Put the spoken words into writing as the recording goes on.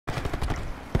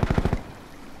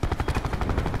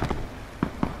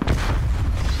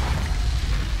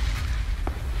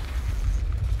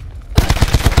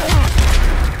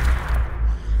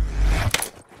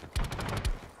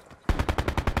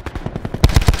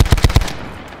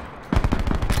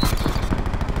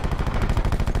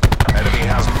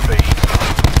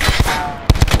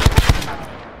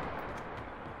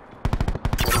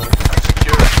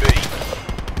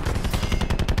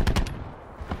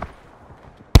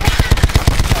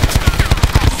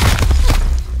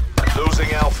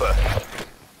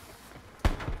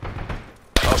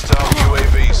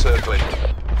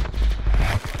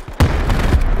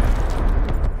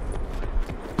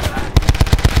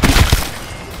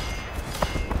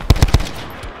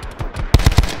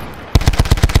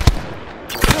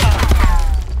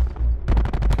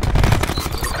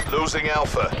Losing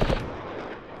Alpha.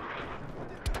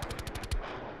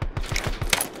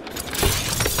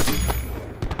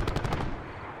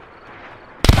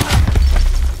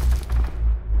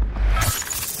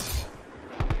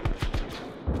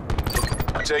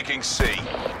 Taking C.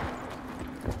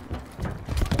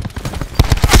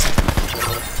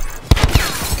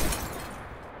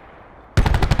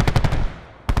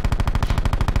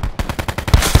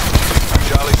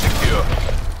 Charlie secure.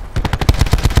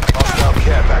 Hostile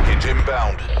care package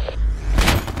inbound.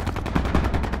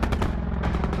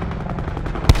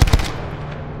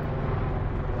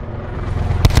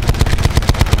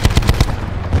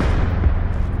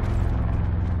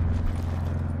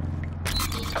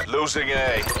 Losing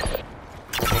A.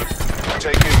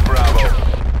 Taking Bravo.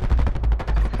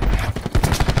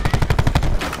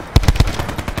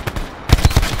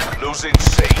 Losing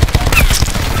C.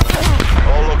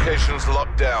 All locations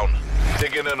locked down.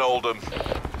 Digging and Oldham.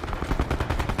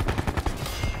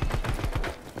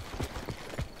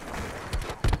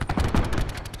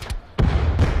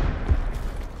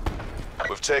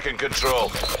 We've taken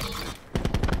control.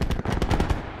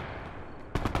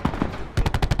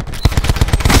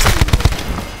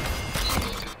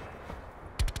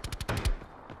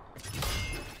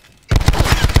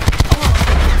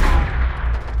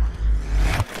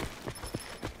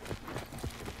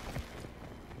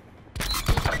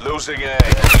 Losing A.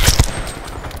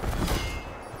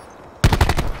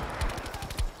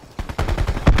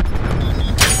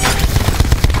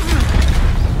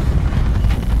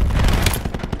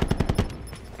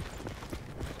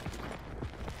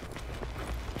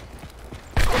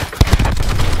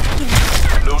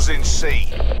 Losing C.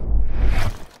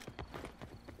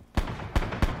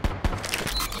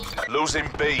 Losing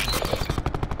B.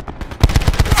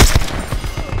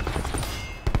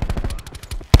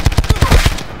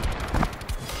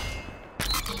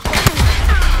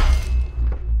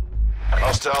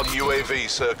 Hostile UAV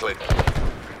circling.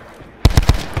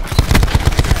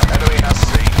 Enemy has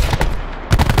C.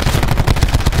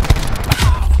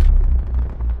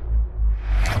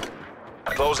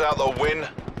 Close out the win,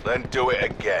 then do it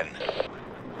again.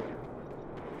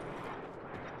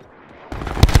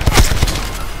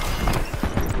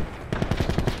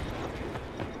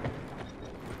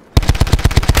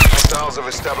 Hostiles have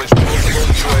established multiple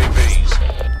UAVs.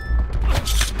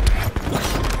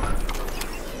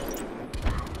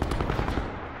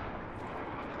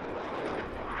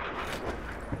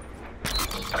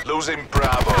 Losing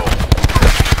Bravo.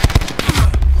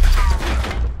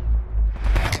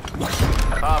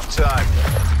 Half time.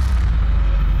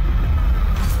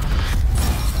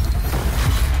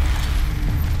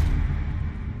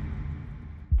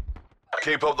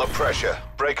 Keep up the pressure.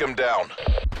 Break them down.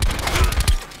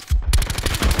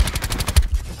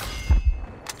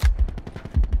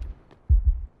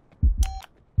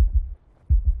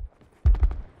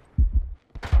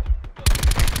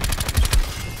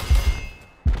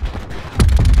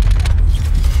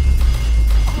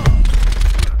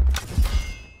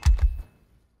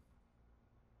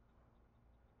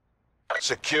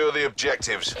 Secure the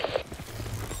objectives.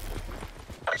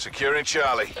 Securing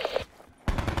Charlie.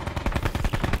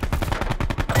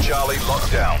 Charlie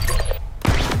locked down.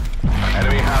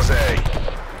 Enemy has A.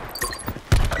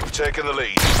 We've taken the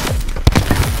lead.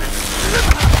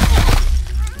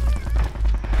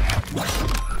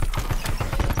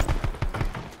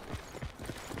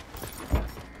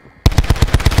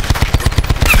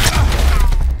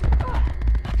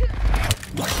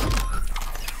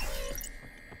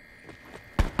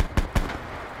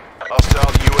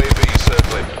 Hostile UAV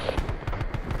circling.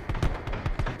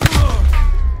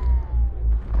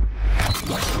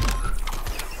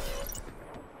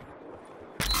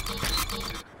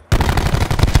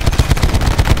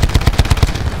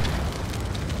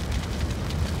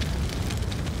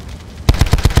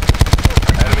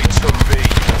 Enemy took B.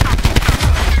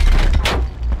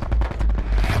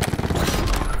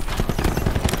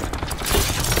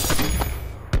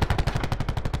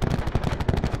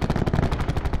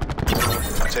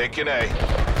 Taking A.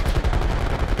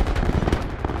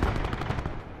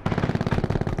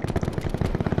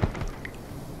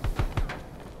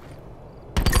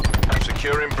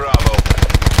 Securing Bravo.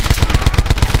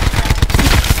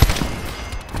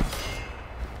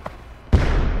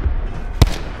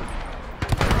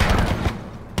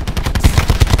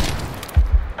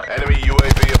 Enemy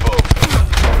UAV above.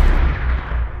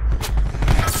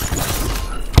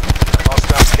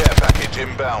 Hostile care package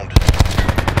inbound.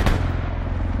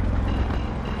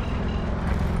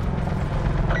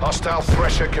 Hostile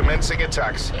Thresher commencing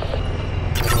attacks.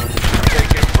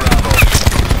 Taking Bravo.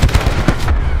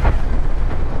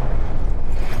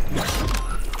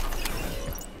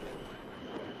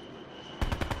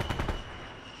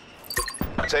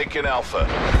 Taking Alpha.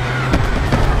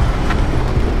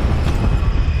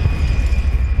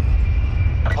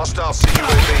 Hostile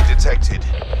CUAV detected.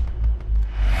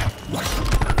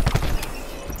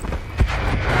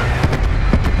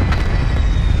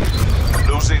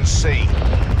 Losing C.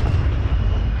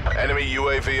 Enemy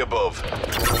UAV above.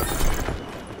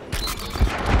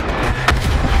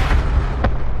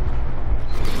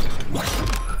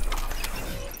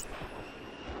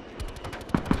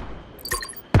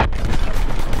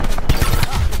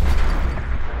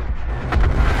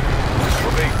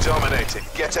 We're being dominated.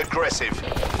 Get aggressive.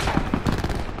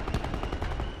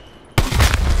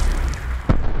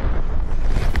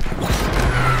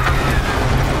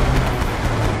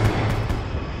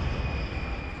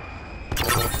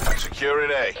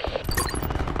 Securing A.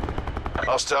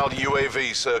 Hostile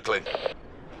UAV circling.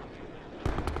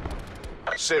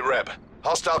 Sit rep.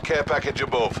 Hostile care package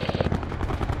above.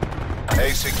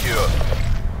 A secure.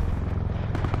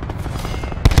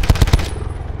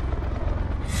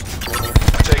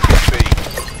 Taking B.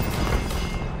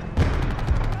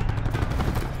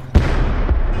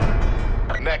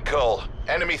 Net call.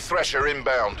 Enemy Thresher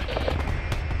inbound.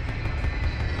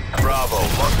 Bravo,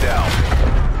 locked down.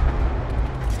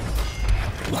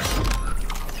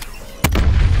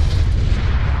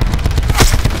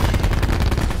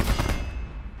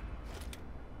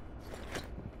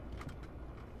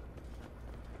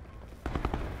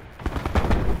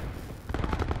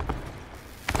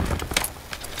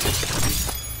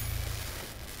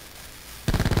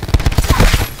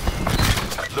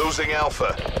 Losing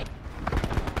Alpha.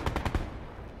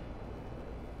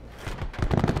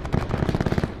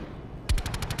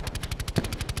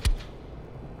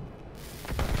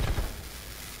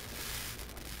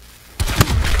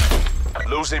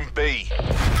 Losing B.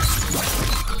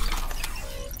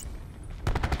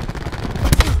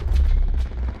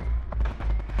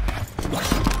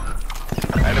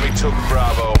 Enemy took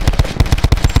Bravo.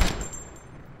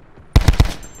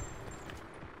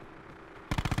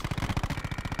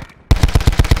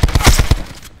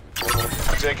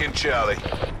 Taking Charlie.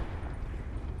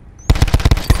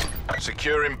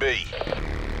 Securing B.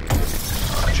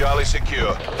 Charlie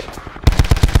secure.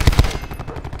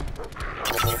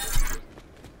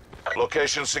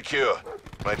 Location secure.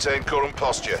 Maintain current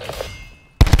posture.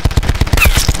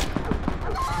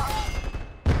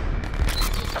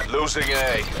 Losing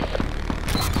A.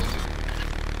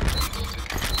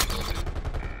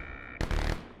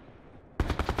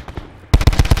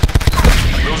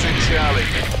 Losing Charlie.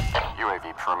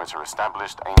 UAV perimeter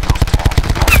established. Angels 10.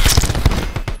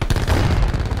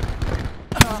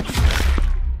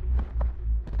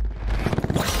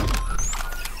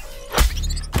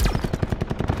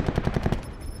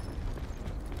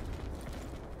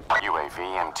 UAV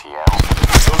MTL.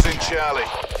 Losing Charlie.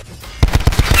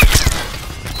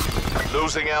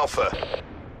 Losing Alpha.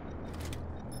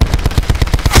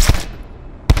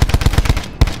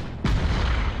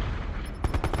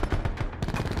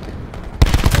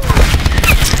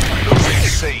 Losing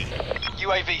C.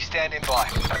 UAV standing by.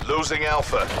 Losing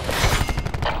Alpha.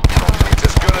 It's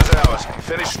as good as ours.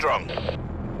 Finish strong.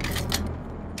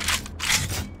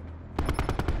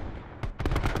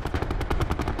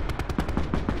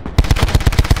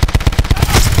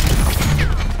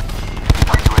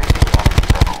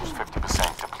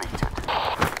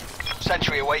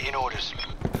 Sentry awaiting orders.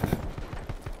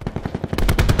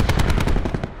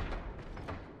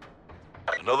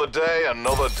 Another day,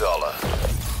 another dollar.